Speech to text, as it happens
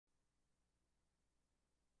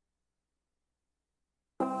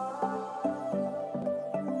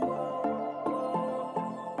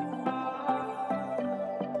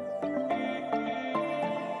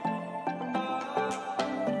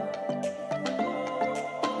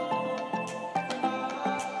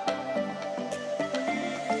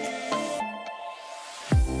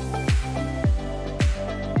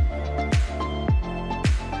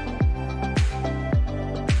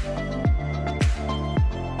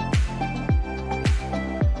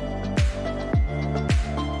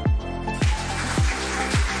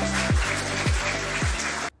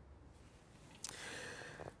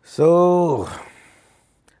So,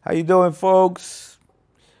 how you doing, folks?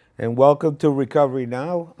 And welcome to Recovery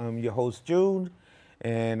Now. I'm your host, June,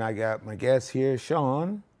 and I got my guest here,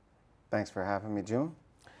 Sean. Thanks for having me, June.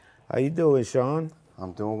 How you doing, Sean?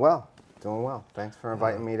 I'm doing well, doing well. Thanks for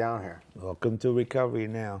inviting me down here. Welcome to Recovery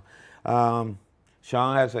Now.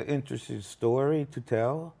 Sean has an interesting story to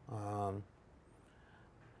tell.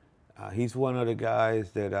 He's one of the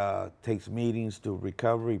guys that takes meetings to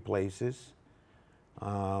recovery places.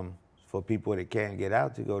 For people that can't get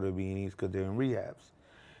out to go to meetings because they're in rehabs.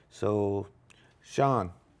 So,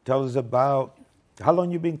 Sean, tell us about how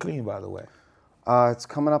long you been clean, by the way. It's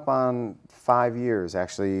coming up on 5 years,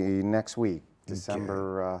 actually, next week,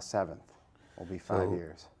 December 7th. Will be 5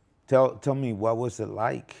 years. Tell me, what was it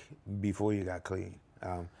like before you got clean?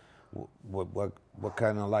 What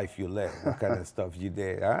kind of life you led? What kind of stuff you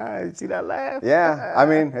did? See that laugh? Yeah, I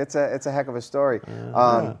mean, it's a heck of a story. You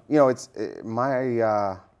know,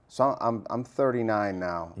 so I'm 39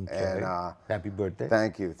 now, Okay. and Happy birthday!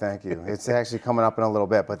 Thank you, thank you. It's actually coming up in a little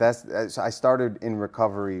bit, but I started in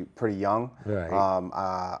recovery pretty young. Right.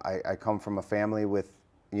 I come from a family with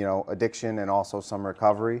addiction and also some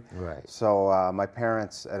recovery. Right. So my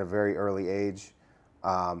parents at a very early age,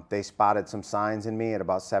 they spotted some signs in me at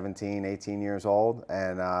about 17, 18 years old,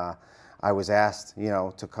 and I was asked,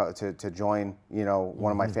 to join,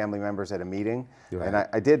 one of my family members at a meeting, Right. and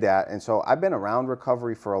I did that. And so I've been around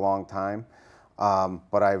recovery for a long time,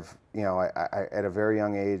 but I've, I at a very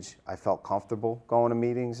young age, I felt comfortable going to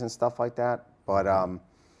meetings and stuff like that. But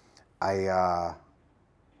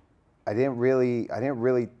I didn't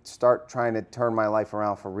really start trying to turn my life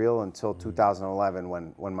around for real until 2011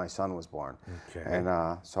 when my son was born. Okay. And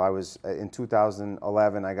so I was in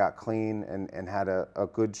 2011. I got clean and had a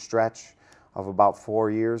good stretch of about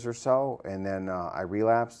 4 years or so, and then I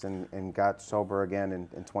relapsed and got sober again in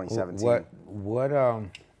 2017.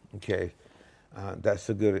 Okay, that's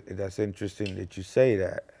interesting that you say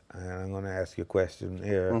that, and I'm going to ask you a question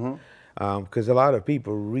here, because a lot of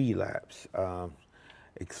people relapse.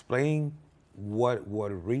 Explain what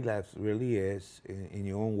a relapse really is in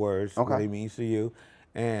your own words, Okay. what it means to you,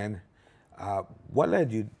 and what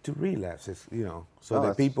led you to relapse. So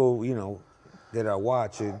that people that are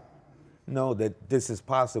watching know that this is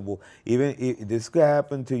possible. Even if this could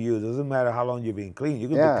happen to you. It doesn't matter how long you've been clean. You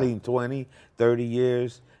could be clean 20, 30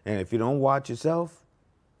 years, and if you don't watch yourself,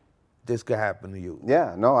 this could happen to you.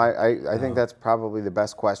 Yeah, no, I think that's probably the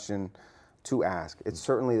best question to ask. It's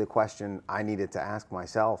certainly the question I needed to ask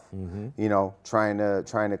myself. Trying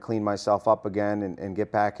to clean myself up again and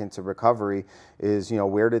get back into recovery is,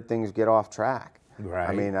 where did things get off track? Right.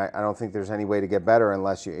 I mean, I don't think there's any way to get better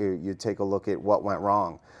unless you take a look at what went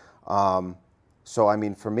wrong. So, I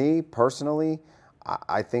mean, for me personally,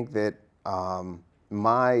 I think that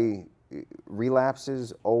my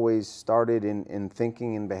relapses always started in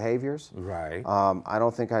thinking and behaviors. Right. I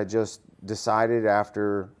don't think I just decided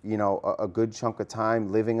after a good chunk of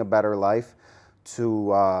time living a better life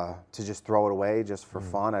to just throw it away just for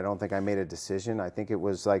fun. I don't think I made a decision. I think it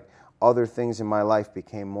was like other things in my life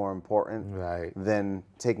became more important than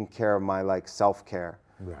taking care of my self-care.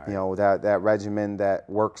 Right. That regimen that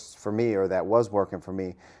works for me, or that was working for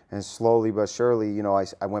me, and slowly but surely,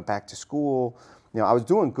 I went back to school. I was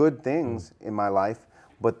doing good things in my life,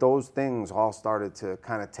 but those things all started to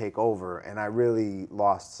kind of take over, and I really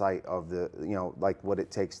lost sight of the, what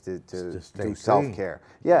it takes to do self-care.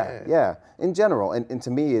 Yeah, in general. And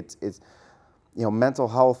to me, it's mental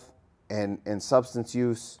health and substance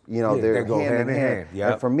use, they're hand in hand.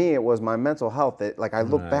 Yep. And for me, it was my mental health that, I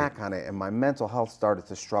look back on it, and my mental health started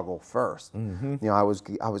to struggle first. I've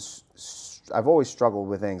always struggled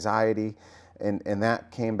with anxiety, and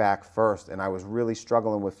that came back first. And I was really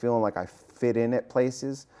struggling with feeling like I fit in at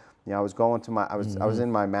places. I was going to I was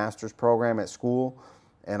in my master's program at school,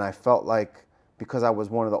 and I felt like because I was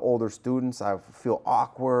one of the older students, I feel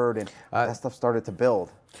awkward, and that stuff started to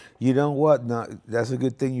build. You know what? No, that's a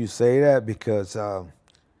good thing you say that, because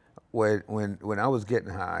when I was getting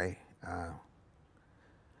high,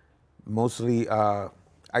 mostly I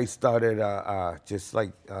started just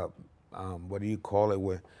like what do you call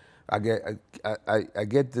it, I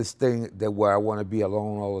get this thing that where I want to be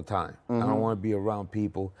alone all the time. I don't want to be around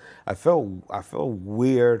people. I felt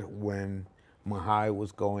weird when my high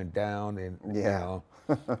was going down, and you know,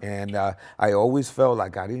 and I always felt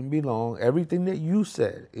like I didn't belong. Everything that you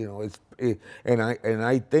said, you know, and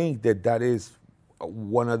I think that is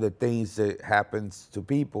one of the things that happens to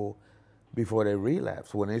people before they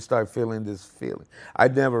relapse, when they start feeling this feeling. I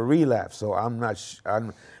never relapsed, so I'm not.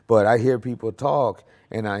 But I hear people talk,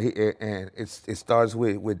 and it starts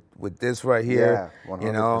with this right here. Yeah, 100%.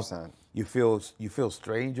 You know, you feel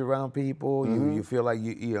strange around people. You feel like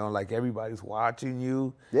you know, like everybody's watching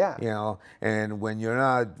you. Yeah. You know, and when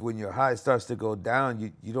your high starts to go down,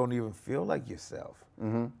 you don't even feel like yourself.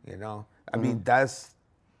 You know, I mean, that's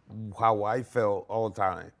how I felt all the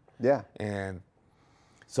time. Yeah. And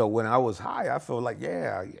so when I was high, I felt like,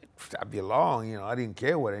 yeah, I belong. You know, I didn't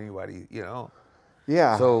care what anybody, you know.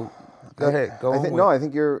 Yeah. So go ahead. I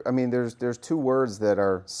think you're. I mean, there's two words that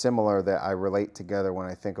are similar that I relate together when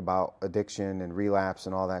I think about addiction and relapse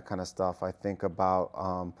and all that kind of stuff. I think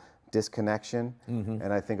about disconnection,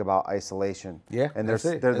 and I think about isolation. Yeah, and they're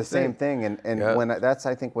the same thing. And when that's,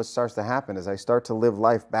 I think, what starts to happen is I start to live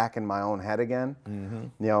life back in my own head again.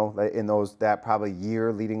 You know, in that probably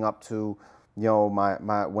year leading up to, you know,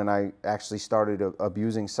 my when I actually started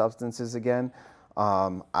abusing substances again.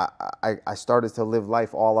 I started to live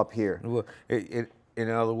life all up here. Well, in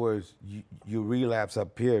other words, you relapse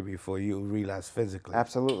up here before you relapse physically.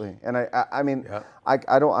 Absolutely, and I mean,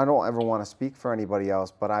 I don't ever want to speak for anybody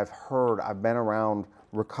else, but I've been around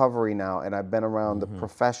recovery now, and I've been around the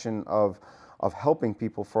profession of helping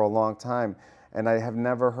people for a long time, and I have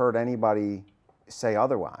never heard anybody say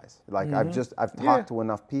otherwise. Like I've talked to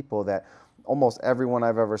enough people that almost everyone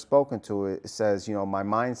I've ever spoken to says, you know, my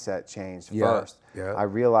mindset changed first. Yeah. I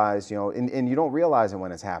realized, you know, and you don't realize it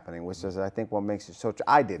when it's happening, which is, I think, what makes it so.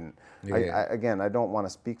 I didn't. Yeah. Again, I don't want to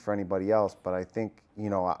speak for anybody else, but I think, you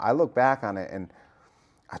know, I look back on it and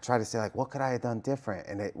I try to say, like, what could I have done different?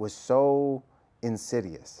 And it was so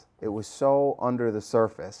insidious. It was so under the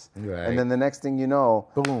surface. Right. And then the next thing you know,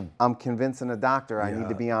 boom, I'm convincing a doctor I need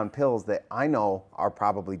to be on pills that I know are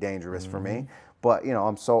probably dangerous for me. But, you know,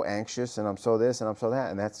 I'm so anxious and I'm so this and I'm so that.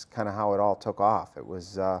 And that's kind of how it all took off. It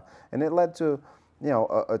was, and it led to, you know,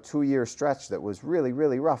 a 2-year stretch that was really,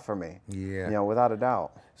 really rough for me. Yeah. You know, without a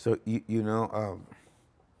doubt. So, you know,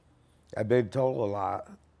 I've been told a lot,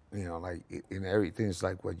 you know, like in everything, it's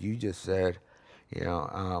like what you just said, you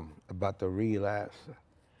know, about the relapse.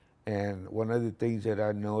 And one of the things that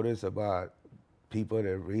I notice about people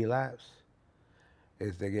that relapse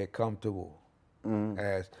is they get comfortable.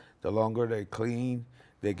 As the longer they clean,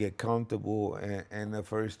 they get comfortable, and the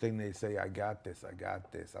first thing they say, I got this,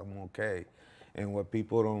 I'm okay. And what they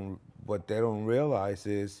don't realize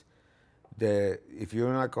is that if you're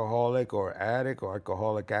an alcoholic or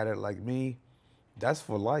alcoholic addict like me, that's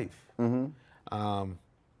for life.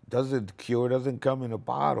 Cure doesn't come in a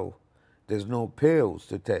bottle. There's no pills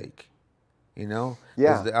to take, you know?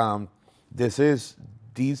 Yeah.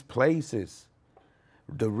 These places,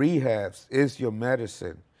 the rehabs is your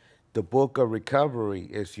medicine. The book of recovery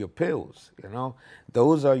is your pills. You know,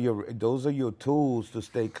 those are your tools to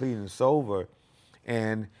stay clean and sober.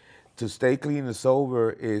 And to stay clean and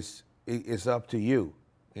sober is up to you.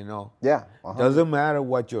 You know. Yeah. Doesn't matter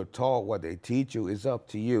what you're taught, what they teach you. It's up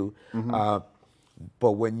to you.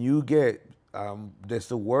 But when you get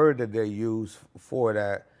there's a word that they use for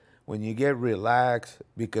that. When you get relaxed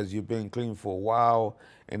because you've been clean for a while,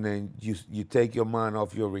 and then you take your mind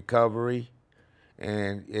off your recovery,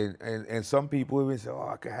 and some people even say, oh,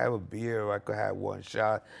 I could have a beer, or I could have one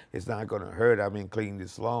shot. It's not going to hurt. I've been clean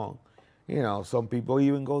this long. You know, some people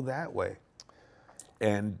even go that way.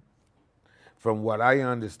 And from what I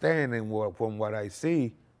understand and from what I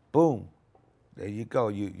see, boom, there you go.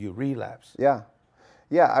 You relapse. Yeah.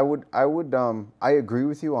 Yeah, I agree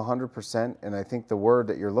with you 100%, and I think the word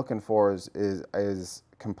that you're looking for is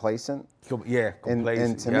complacent. Yeah, complacent.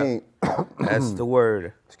 And to me, that's the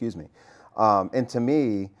word. Excuse me. And to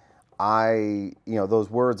me, you know, those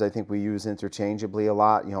words I think we use interchangeably a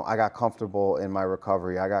lot. You know, I got comfortable in my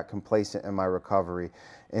recovery. I got complacent in my recovery.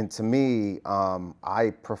 And to me,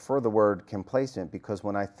 I prefer the word complacent because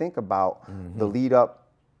when I think about the lead up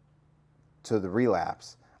to the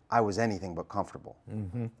relapse, I was anything but comfortable.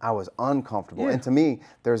 I was uncomfortable. Yeah. And to me,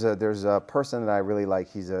 there's a person that I really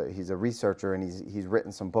like. He's a researcher, and he's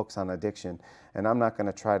written some books on addiction. And I'm not going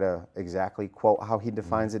to try to exactly quote how he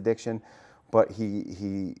defines addiction, but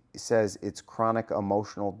he says it's chronic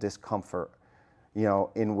emotional discomfort, you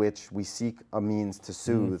know, in which we seek a means to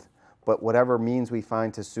soothe, but whatever means we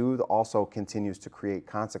find to soothe also continues to create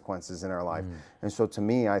consequences in our life. And so to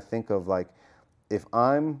me, I think of like, if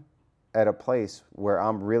I'm at a place where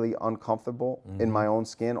I'm really uncomfortable in my own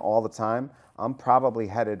skin all the time, I'm probably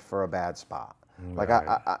headed for a bad spot. Like,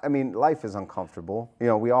 I mean, life is uncomfortable. You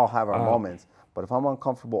know, we all have our moments, but if I'm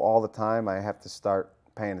uncomfortable all the time, I have to start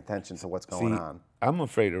paying attention to what's going on. I'm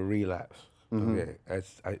afraid of relapse. Okay,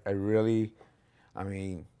 I really, I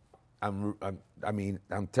mean,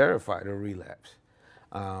 I'm terrified of relapse,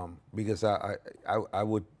 because I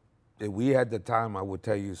would, if we had the time, I would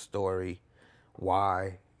tell you a story,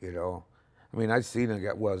 why, you know. I mean, I seen a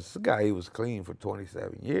guy, this guy, he was clean for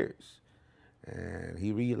 27 years, and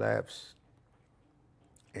he relapsed,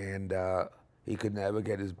 and he could never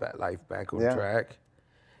get his life back on track,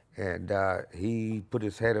 and he put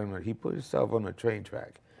himself on a train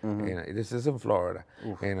track, and this is in Florida,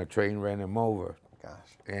 and a train ran him over.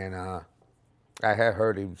 Gosh. And I had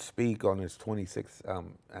heard him speak on his 26th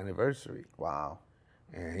anniversary. Wow.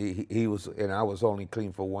 And he was, and I was only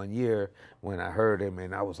clean for 1 year when I heard him,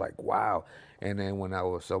 and I was like, wow. And then when I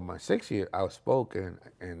was on my 6th year, I spoke,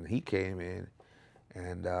 and he came in,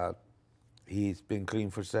 and he's been clean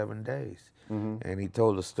for 7 days. And he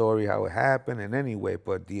told the story how it happened, and anyway,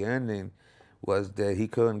 but the ending was that he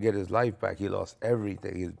couldn't get his life back. He lost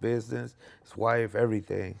everything, his business, his wife,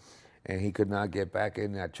 everything, and he could not get back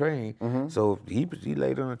in that train. So he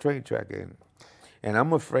laid on a train track, and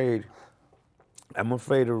I'm afraid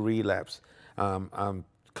of relapse. I'm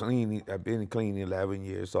clean. I've been clean 11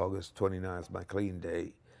 years. August 29th is my clean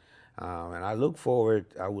day, and I look forward.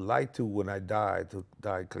 I would like to, when I die, to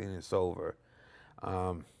die clean and sober.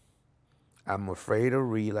 I'm afraid of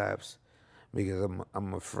relapse because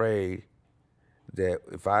I'm afraid that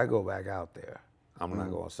if I go back out there, I'm not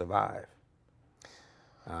going to survive.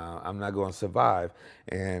 I'm not going to survive,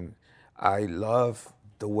 and I love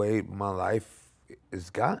the way my life has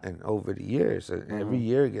gotten over the years, and every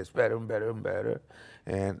year it gets better and better and better.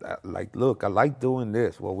 And I like doing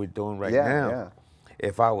this, what we're doing right now. Yeah.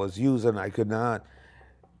 If I was using, I could not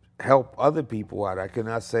help other people out. I could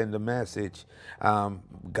not send a message.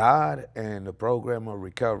 God and the program of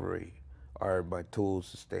recovery are my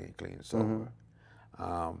tools to staying clean and sober.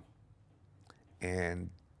 And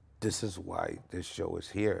this is why this show is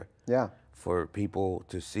here. Yeah. For people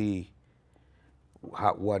to see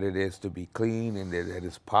what it is to be clean, and that it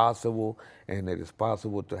is possible, and that it's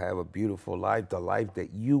possible to have a beautiful life, the life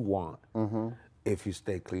that you want, if you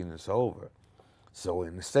stay clean and sober. So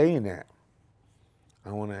in saying that,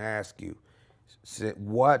 I want to ask you,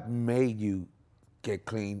 what made you get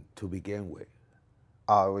clean to begin with?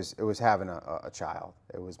 It was having a child.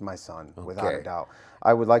 It was my son, without a doubt.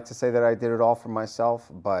 I would like to say that I did it all for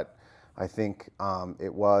myself, but I think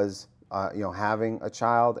it was having a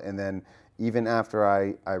child, and then even after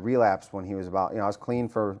I relapsed when he was about, I was clean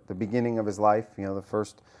for the beginning of his life, the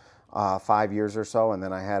first 5 years or so, and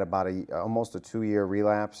then I had about almost a 2-year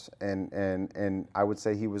relapse, and I would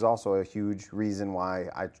say he was also a huge reason why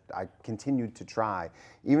I continued to try.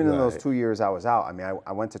 Even in those 2 years I was out, I mean,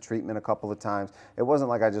 I went to treatment a couple of times. It wasn't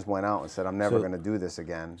like I just went out and said, I'm never going to do this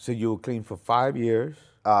again. So you were clean for 5 years?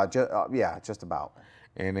 Yeah, just about.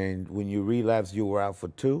 And then when you relapsed, you were out for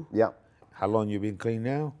 2? Yeah. How long you been clean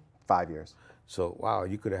now? 5 years. So, wow,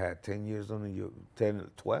 you could have had 10 years on you, 10,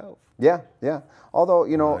 12. Yeah. Although,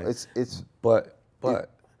 Nice. it's. But.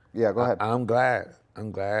 Yeah, go ahead. I'm glad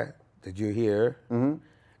that you're here.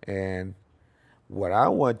 And what I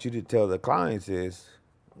want you to tell the clients is,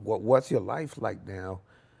 what's your life like now,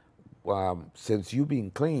 since you've been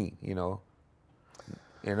clean,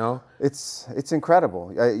 It's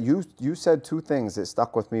incredible. You said 2 things that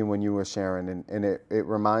stuck with me when you were sharing, and it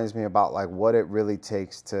reminds me about like what it really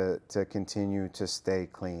takes to continue to stay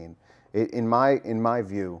clean. In my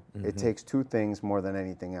view, it takes 2 things more than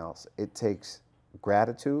anything else. It takes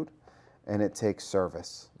gratitude, and it takes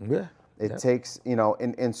service. Yeah. It takes,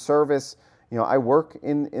 in service. I work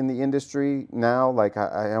in the industry now. Like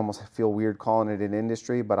I almost feel weird calling it an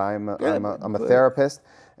industry, but I'm a therapist,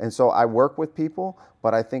 and so I work with people.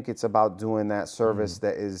 But I think it's about doing that service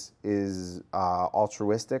that is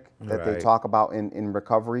altruistic, that they talk about in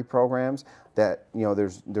recovery programs. That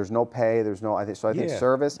there's no pay, there's no. I think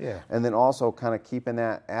service, and then also kind of keeping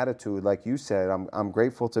that attitude, like you said. I'm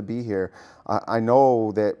grateful to be here. I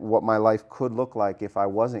know that what my life could look like if I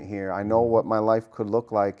wasn't here. I know what my life could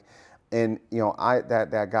look like. And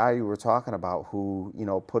that guy you were talking about who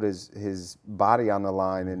put his body on the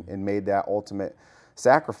line and made that ultimate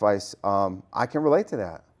sacrifice, I can relate to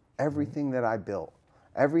that. Everything that I built,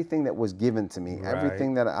 everything that was given to me,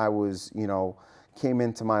 everything that I was came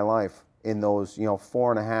into my life in those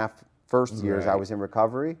 4.5 first years I was in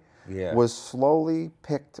recovery. was slowly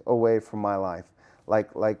picked away from my life,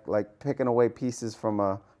 like picking away pieces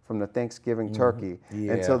from the Thanksgiving turkey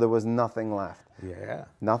until there was nothing left. Yeah.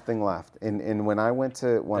 Nothing left. And when I went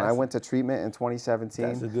to treatment in 2017,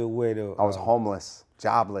 that's a good way to. I was homeless,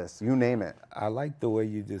 jobless, you name it. I like the way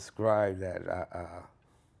you describe that,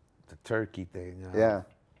 the turkey thing. Yeah.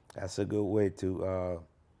 That's a good way to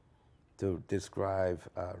describe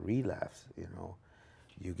relapse. You know,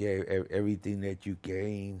 you gave everything that you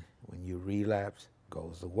gain when you relapse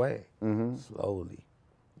goes away slowly.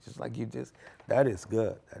 Just like you just, that is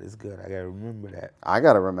good. That is good. I gotta remember that. I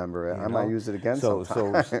gotta remember it. I might use it again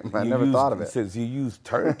sometime. I never thought of it. Since you use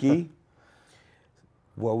turkey,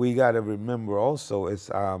 what we gotta remember also is,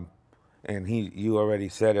 and you already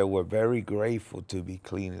said it, we're very grateful to be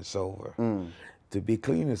clean and sober. To be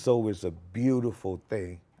clean and sober is a beautiful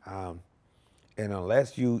thing. And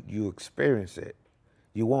unless you experience it,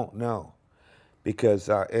 you won't know. Because,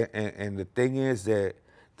 and the thing is that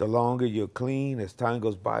the longer you're clean, as time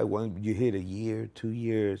goes by, when you hit a year, 2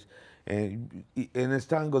 years, and as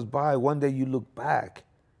time goes by, one day you look back,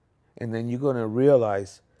 and then you're gonna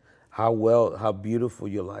realize how beautiful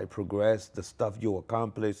your life progressed, the stuff you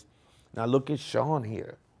accomplished. Now look at Sean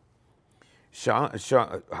here. Sean,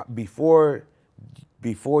 before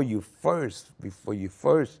you first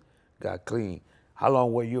got clean, how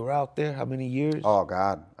long were you out there? How many years? Oh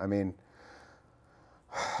God, I mean,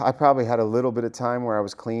 I probably had a little bit of time where I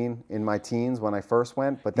was clean in my teens when I first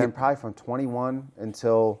went, but then probably from 21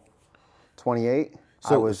 until 28,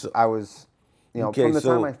 I was, you know, from the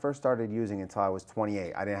time I first started using until I was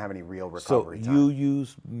 28, I didn't have any real recovery time. So you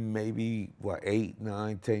used maybe, 8,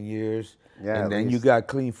 9, 10 years? Yeah, and then you got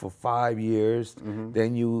clean for 5 years,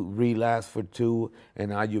 then you relapsed for 2, and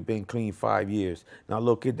now you've been clean 5 years. Now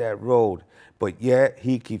look at that road. But yet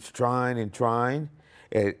he keeps trying and trying,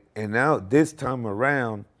 and now this time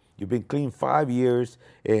around, you've been clean 5 years,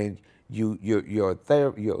 and you're a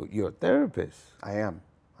therapist. I am,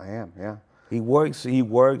 yeah. He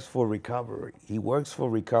works for recovery.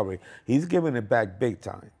 He's giving it back big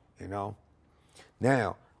time, you know.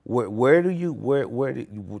 Now, where do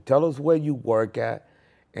you tell us where you work at,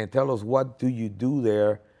 and tell us what do you do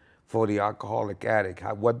there for the alcoholic addict?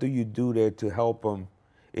 What do you do there to help them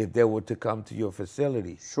if they were to come to your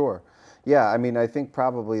facility? Sure. Yeah, I mean, I think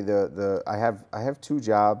probably I have 2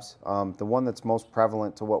 jobs. The one that's most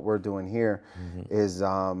prevalent to what we're doing here is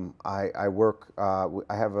I work.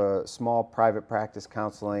 I have a small private practice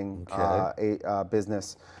counseling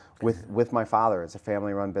business with my father. It's a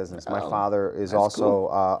family-run business. My father is also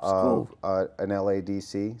an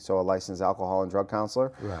LADC, so a licensed alcohol and drug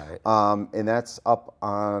counselor. Right. And that's up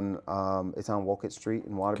on it's on Wolcott Street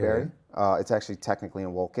in Waterbury. It's actually technically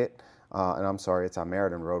in Wolcott. And I'm sorry, it's on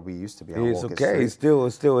Meriden Road. We used to be on Wolcott Street. It's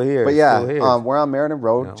still here. But yeah, we're on Meriden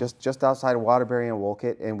Road, just outside of Waterbury and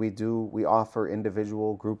Wolcott, and we offer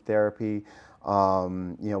individual group therapy.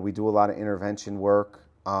 You know, we do a lot of intervention work.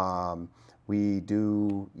 We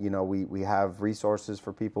do, you know, we have resources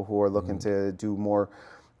for people who are looking to do more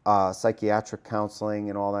psychiatric counseling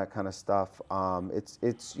and all that kind of stuff.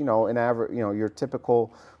 It's you know, an average, you know, your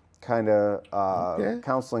typical kind of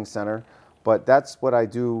counseling center. But that's what I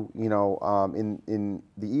do, you know, in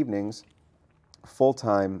the evenings, full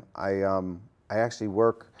time. I actually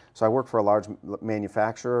work. So I work for a large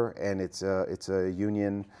manufacturer, and it's a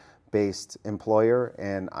union-based employer.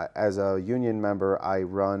 And as a union member, I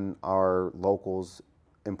run our local's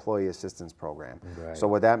employee assistance program. Right. So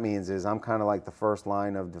what that means is I'm kind of like the first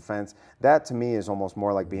line of defense. That to me is almost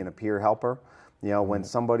more like being a peer helper. You know, when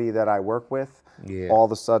somebody that I work with all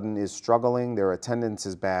of a sudden is struggling, their attendance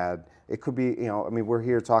is bad. It could be, you know, I mean, we're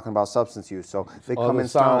here talking about substance use, so they come in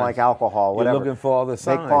smelling like alcohol, whatever. You're looking for all the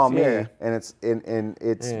signs. They call me, and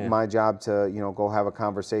it's my job to, you know, go have a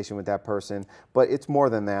conversation with that person. But it's more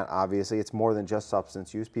than that, obviously. It's more than just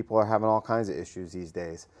substance use. People are having all kinds of issues these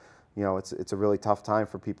days. You know, it's a really tough time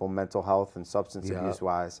for people, mental health and substance abuse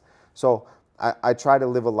wise. So I try to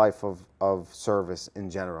live a life of service in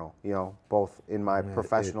general, you know, both in my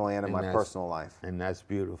professional and in my personal life. And that's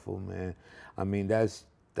beautiful, man. I mean, that's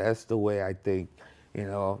the way I think. You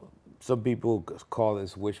know, some people call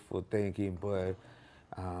this wishful thinking, but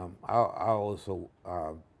I also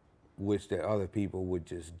wish that other people would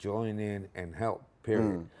just join in and help,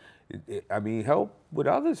 period. I mean, help with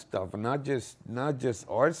other stuff, and not just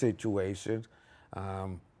our situation,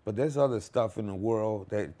 but there's other stuff in the world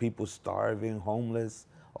that people starving, homeless,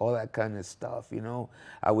 all that kind of stuff, you know.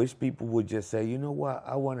 I wish people would just say, you know what,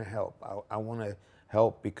 I want to help. I want to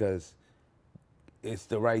help because it's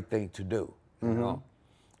the right thing to do, you know.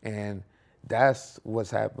 And that's what's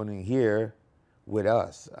happening here with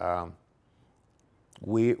us.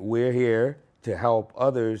 we're here to help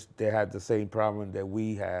others that have the same problem that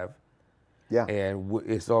we have. Yeah. And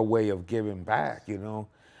it's our way of giving back, you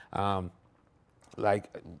know.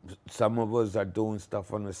 Like some of us are doing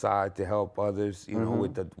stuff on the side to help others, you know,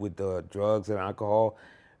 with the drugs and alcohol,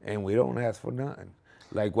 and we don't ask for nothing.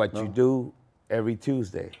 Like what you do every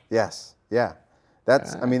Tuesday. Yes. Yeah.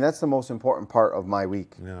 That's, I mean, that's the most important part of my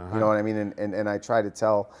week. You know what I mean? And I try to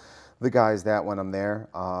tell the guys that when I'm there.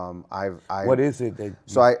 What is it that?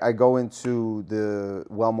 So I go into the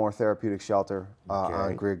Wellmore Therapeutic Shelter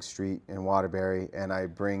on Griggs Street in Waterbury, and I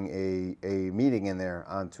bring a meeting in there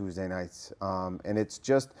on Tuesday nights. And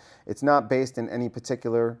it's not based in any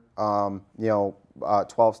particular,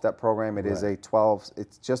 12-step program. It is a 12.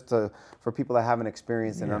 It's just for people that haven't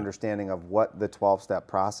experienced an understanding of what the 12-step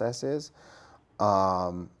process is.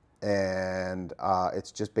 And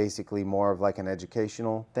it's just basically more of like an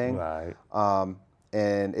educational thing. Right.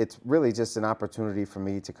 And it's really just an opportunity for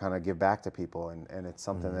me to kind of give back to people. And it's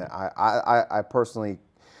something that I personally,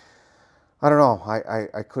 I don't know,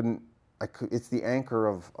 I couldn't, it's the anchor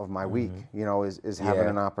of my week, you know, is having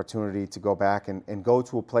an opportunity to go back and go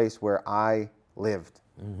to a place where I lived,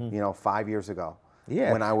 you know, 5 years ago.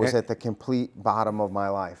 Yeah. When I was at the complete bottom of my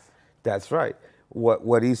life. That's right.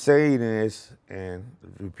 What he's saying is, and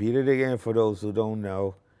repeat it again for those who don't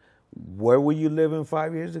know, where were you living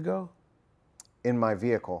 5 years ago? In my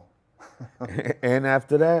vehicle. And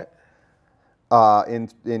after that?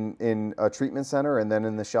 In a treatment center and then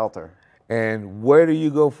in the shelter. And where do you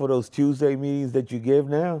go for those Tuesday meetings that you give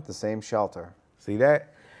now? The same shelter. See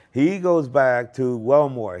that? He goes back to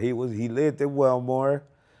Wellmore. He lived in Wellmore.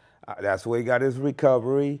 That's where he got his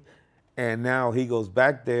recovery. And now he goes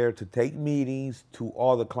back there to take meetings to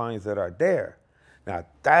all the clients that are there. Now,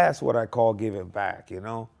 that's what I call giving back, you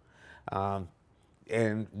know?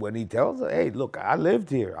 And when he tells us, hey, look, I lived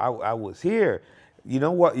here. I was here. You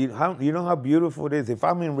know what? You know how beautiful it is? If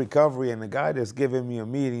I'm in recovery and the guy that's giving me a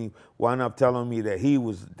meeting wound up telling me that he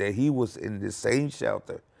was in the same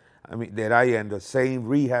shelter, I mean, that I am, the same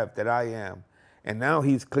rehab that I am. And now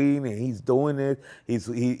he's clean and he's doing it.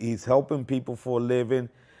 He's helping people for a living.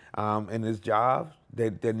 In his job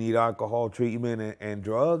that need alcohol treatment and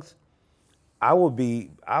drugs, I would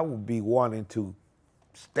be wanting to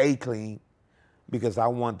stay clean because I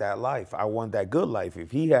want that life. I want that good life.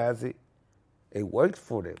 If he has it, it works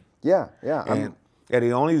for them. Yeah. And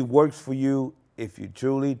it only works for you if you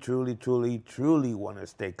truly, truly, truly, truly want to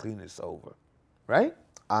stay clean and sober, right?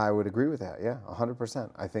 I would agree with that. Yeah,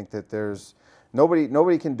 100%. I think that there's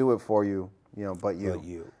nobody can do it for you, you know, but you. But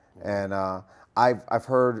you. And I've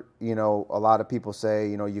heard, you know, a lot of people say,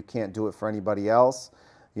 you know, you can't do it for anybody else,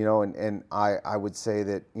 you know, and I would say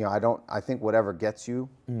that, you know, I think whatever gets you,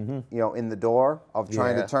 you know, in the door of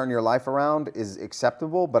trying to turn your life around is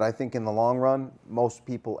acceptable, but I think in the long run, most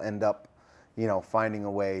people end up, you know, finding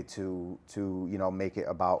a way to you know, make it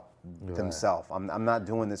about themselves. I'm not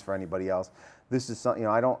doing this for anybody else. This is something, you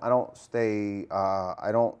know,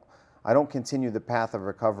 I don't continue the path of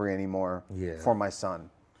recovery anymore for my son.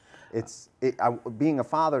 Being a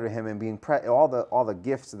father to him and being all the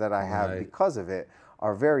gifts that I have because of it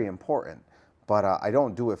are very important, but I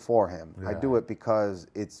don't do it for him. I do it because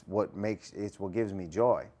it's what gives me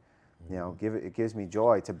joy. You know, it gives me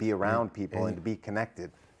joy to be around people and to be connected.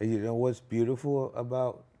 And you know what's beautiful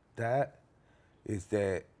about that is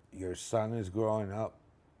that your son is growing up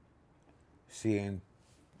seeing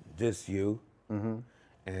this you,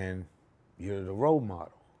 and you're the role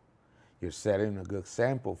model. You're setting a good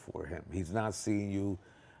sample for him. He's not seeing you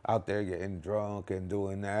out there getting drunk and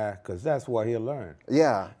doing that, because that's what he'll learn.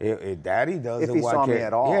 Yeah. If daddy does if it, he why saw can't me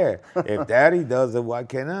at all. Yeah. If daddy does it, why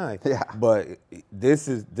can't I? Yeah. But this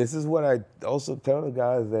is what I also tell the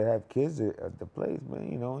guys that have kids at the place,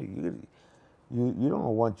 man. You know, you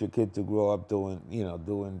don't want your kid to grow up doing.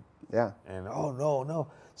 Yeah. And oh no.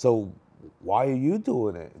 So why are you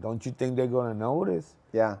doing it? Don't you think they're gonna notice?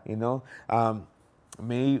 Yeah. You know.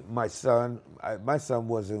 My son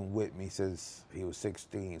wasn't with me since he was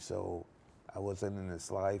 16, so I wasn't in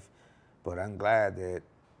his life. But I'm glad that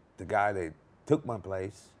the guy that took my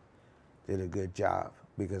place did a good job,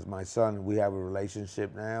 because my son, we have a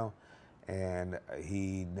relationship now, and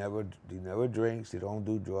he never drinks, he don't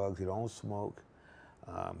do drugs, he don't smoke.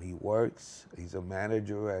 He works. He's a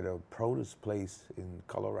manager at a produce place in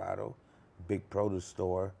Colorado, big produce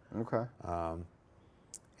store. Okay.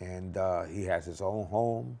 And he has his own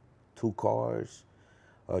home, 2 cars,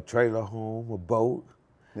 a trailer home, a boat.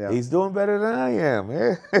 Yeah. He's doing better than I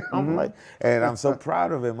am. I'm like, and I'm so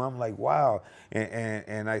proud of him. I'm like, wow.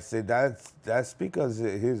 And I said that's because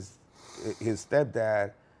his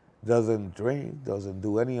stepdad doesn't drink, doesn't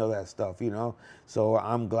do any of that stuff, you know. So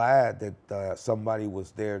I'm glad that somebody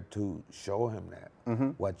was there to show him that,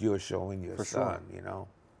 what you're showing your son, you know.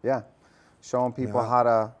 Yeah, showing people how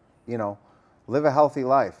to, you know, live a healthy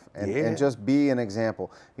life and just be an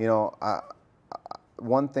example. You know,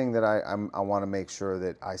 one thing that I want to make sure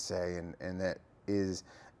that I say, and that is,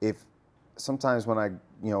 if sometimes when I,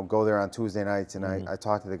 you know, go there on Tuesday nights and I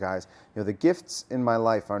talk to the guys, you know, the gifts in my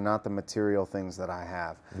life are not the material things that I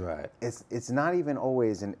have. Right. It's not even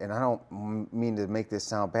always, and I don't mean to make this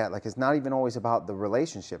sound bad, like it's not even always about the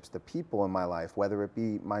relationships, the people in my life, whether it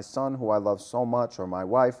be my son who I love so much or my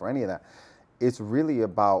wife or any of that. It's really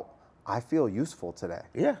about, I feel useful today.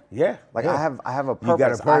 Yeah, yeah. Like yeah. I have a purpose. You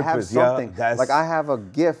got a purpose. I have something. Yeah, like I have a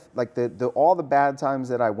gift. Like all the bad times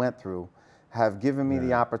that I went through have given me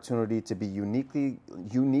the opportunity to be uniquely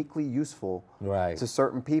useful to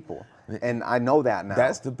certain people, and I know that now.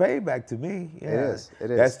 That's the payback to me. Yeah. It is.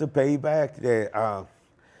 It is. That's the payback. That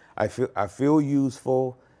I feel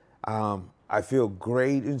useful. I feel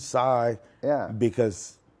great inside. Yeah.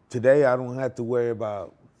 Because today I don't have to worry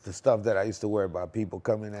about the stuff that I used to worry about, people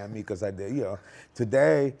coming at me because I did. You know,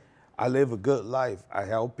 today I live a good life. I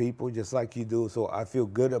help people just like you do, so I feel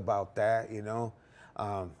good about that. You know.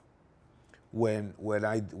 When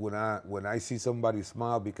I see somebody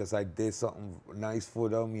smile because I did something nice for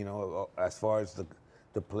them, you know, as far as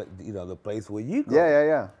the place where you go.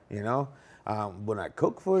 Yeah. You know, when I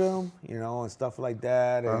cook for them, you know, and stuff like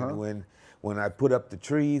that, and when I put up the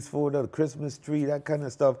trees for them, the Christmas tree, that kind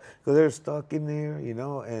of stuff, because they're stuck in there, you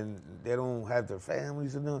know, and they don't have their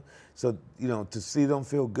families and them. So, you know, to see them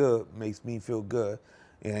feel good makes me feel good,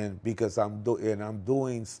 and because I'm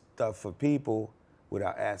doing stuff for people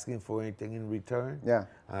without asking for anything in return. Yeah.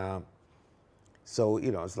 So,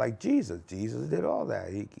 you know, it's like Jesus. Jesus did all that.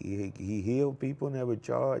 He healed people, never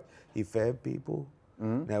charged. He fed people,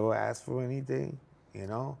 never asked for anything, you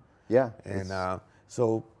know? Yeah. And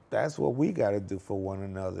so that's what we got to do for one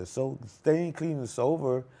another. So staying clean and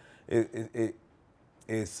sober, it's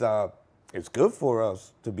good for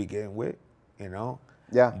us to begin with, you know?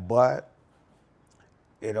 Yeah. But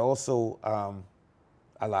it also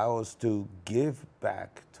allow us to give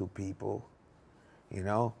back to people, you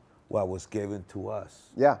know, what was given to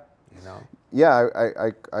us. Yeah. You know? Yeah,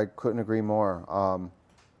 I couldn't agree more.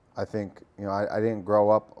 I think, you know, I didn't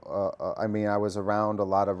grow up, I mean, I was around a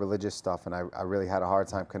lot of religious stuff and I really had a hard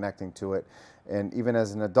time connecting to it. And even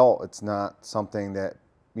as an adult, it's not something that,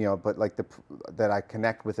 you know, but like that I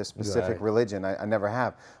connect with a specific religion. I never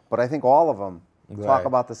have. But I think all of them talk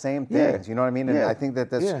about the same things, you know what I mean? And I think that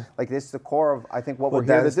this, like, this is the core of, I think, what we're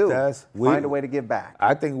here to do. Find a way to give back.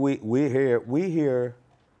 I think we're here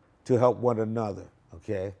to help one another,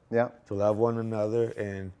 okay? Yeah. To love one another,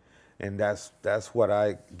 and that's what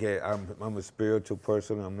I get. I'm a spiritual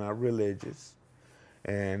person. I'm not religious,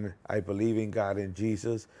 and I believe in God and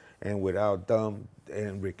Jesus. And without them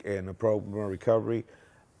and the program of recovery,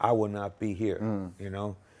 I would not be here, you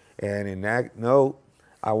know? And in that note,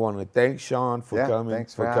 I want to thank Sean for coming,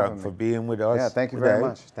 for being with us. Yeah, thank you very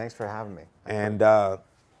much. Thanks for having me. And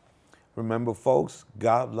remember, folks,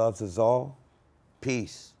 God loves us all.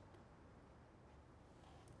 Peace.